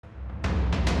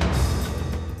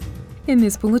In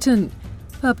this bulletin,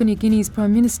 Papua New Guinea's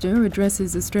Prime Minister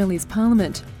addresses Australia's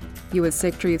Parliament. US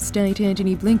Secretary of State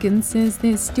Antony Blinken says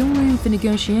there's still room for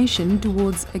negotiation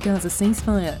towards a Gaza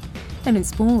ceasefire. And in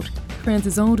sport,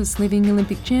 France's oldest living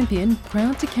Olympic champion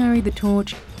proud to carry the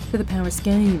torch for the Paris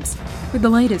Games. With the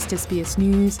latest SBS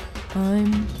News,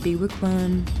 I'm Biwa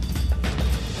Kwan.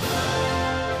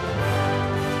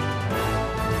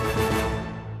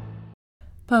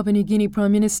 Papua New Guinea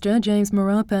Prime Minister James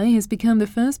Marape has become the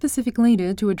first Pacific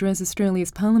leader to address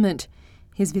Australia's Parliament.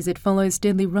 His visit follows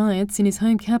deadly riots in his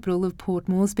home capital of Port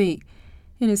Moresby.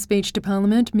 In his speech to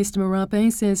Parliament, Mr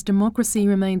Marape says democracy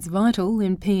remains vital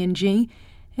in PNG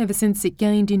ever since it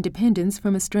gained independence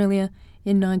from Australia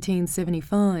in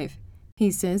 1975.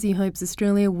 He says he hopes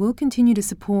Australia will continue to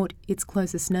support its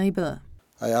closest neighbour.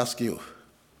 I ask you,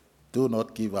 do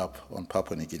not give up on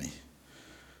Papua New Guinea.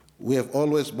 We have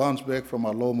always bounced back from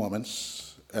our low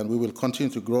moments, and we will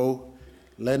continue to grow,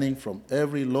 learning from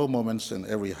every low moments and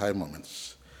every high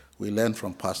moments. We learn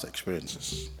from past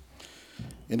experiences.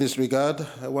 In this regard,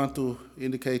 I want to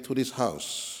indicate to this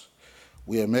House,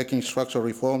 we are making structural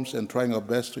reforms and trying our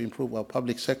best to improve our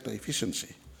public sector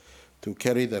efficiency to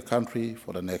carry the country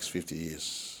for the next 50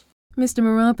 years. Mr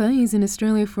Marape is in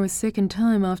Australia for a second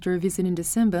time after a visit in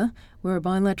December, where a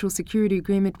bilateral security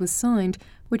agreement was signed,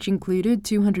 which included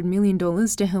 $200 million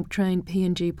to help train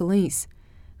PNG police.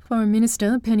 Foreign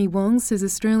Minister Penny Wong says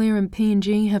Australia and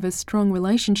PNG have a strong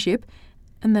relationship,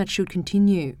 and that should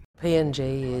continue.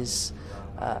 PNG is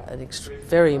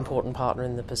very important partner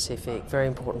in the Pacific, very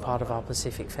important part of our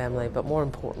Pacific family, but more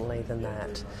importantly than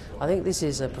that, I think this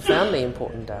is a profoundly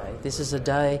important day. This is a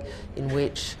day in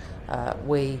which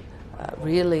we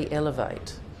really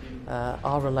elevate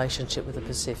our relationship with the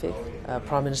Pacific.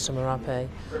 Prime Minister Marape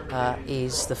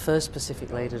is the first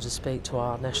Pacific leader to speak to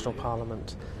our national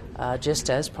parliament,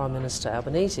 just as Prime Minister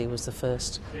Albanese was the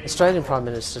first Australian Prime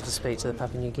Minister to speak to the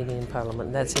Papua New Guinean Parliament,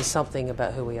 and that says something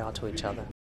about who we are to each other.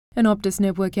 An Optus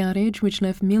network outage which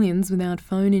left millions without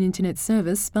phone and internet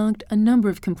service sparked a number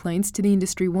of complaints to the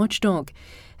industry watchdog,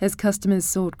 as customers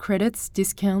sought credits,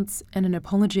 discounts and an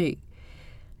apology.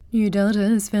 New data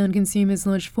has found consumers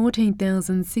lodged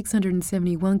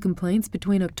 14,671 complaints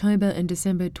between October and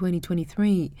December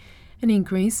 2023, an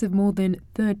increase of more than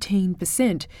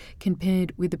 13%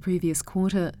 compared with the previous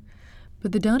quarter.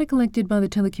 But the data collected by the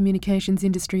Telecommunications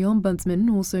Industry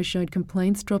Ombudsman also showed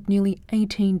complaints dropped nearly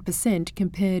 18%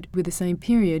 compared with the same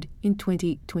period in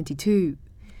 2022.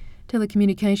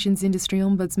 Telecommunications Industry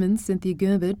Ombudsman Cynthia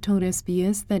Gerbert told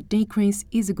SBS that decrease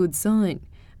is a good sign,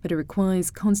 but it requires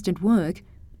constant work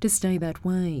to stay that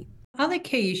way. Other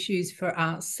key issues for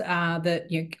us are that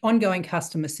ongoing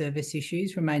customer service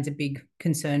issues remains a big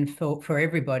concern for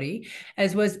everybody,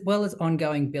 as well as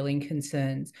ongoing billing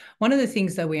concerns. One of the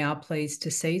things that we are pleased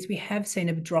to see is we have seen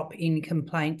a drop in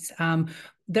complaints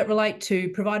that relate to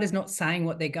providers not saying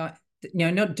what they're going,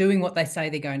 not doing what they say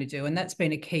they're going to do, and that's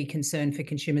been a key concern for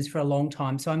consumers for a long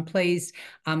time. So I'm pleased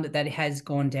that has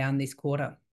gone down this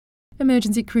quarter.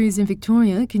 Emergency crews in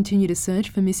Victoria continue to search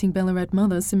for missing Ballarat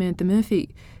mother Samantha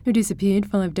Murphy, who disappeared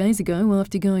 5 days ago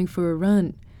after going for a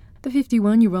run. The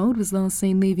 51-year-old was last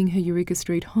seen leaving her Eureka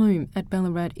Street home at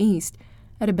Ballarat East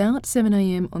at about 7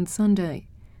 a.m. on Sunday.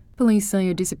 Police say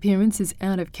her disappearance is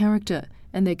out of character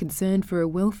and they're concerned for her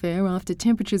welfare after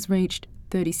temperatures reached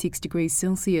 36 degrees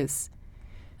Celsius.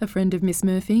 A friend of Miss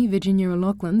Murphy, Virginia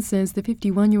O'Loughlin, says the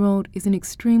 51-year-old is an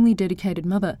extremely dedicated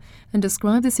mother and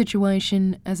described the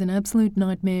situation as an absolute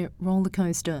nightmare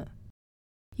rollercoaster.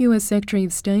 US Secretary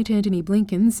of State Antony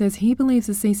Blinken says he believes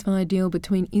a ceasefire deal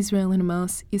between Israel and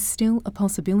Hamas is still a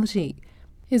possibility.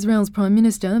 Israel's Prime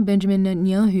Minister Benjamin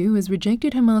Netanyahu has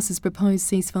rejected Hamas's proposed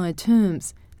ceasefire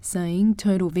terms, saying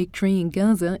total victory in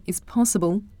Gaza is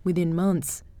possible within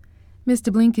months.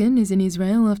 Mr Blinken is in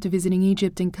Israel after visiting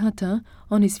Egypt and Qatar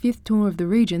on his 5th tour of the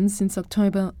region since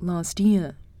October last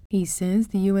year. He says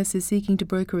the US is seeking to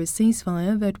broker a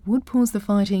ceasefire that would pause the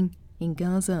fighting in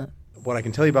Gaza. What I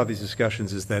can tell you about these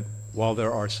discussions is that while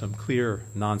there are some clear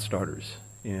non-starters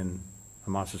in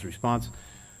Hamas's response,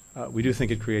 we do think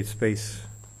it creates space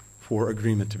for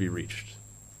agreement to be reached.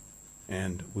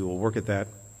 And we will work at that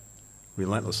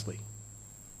relentlessly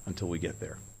until we get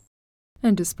there.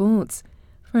 And to sports.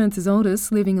 France's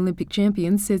oldest living Olympic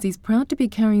champion says he's proud to be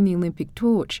carrying the Olympic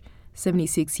torch,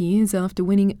 76 years after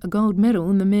winning a gold medal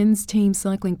in the men's team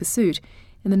cycling pursuit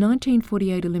in the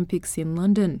 1948 Olympics in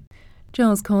London.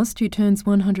 Charles Coste, who turns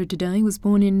 100 today, was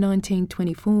born in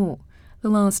 1924, the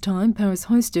last time Paris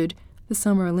hosted the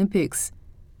Summer Olympics.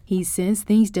 He says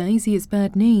these days he has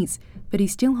bad knees, but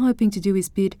he's still hoping to do his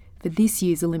bit for this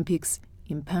year's Olympics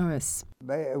in Paris.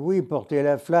 To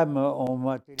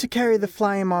carry the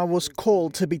flame, I was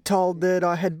called to be told that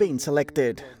I had been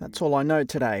selected. That's all I know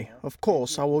today. Of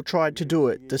course, I will try to do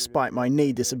it, despite my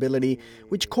knee disability,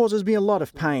 which causes me a lot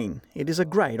of pain. It is a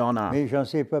great honour.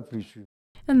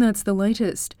 And that's the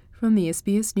latest from the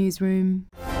SBS Newsroom.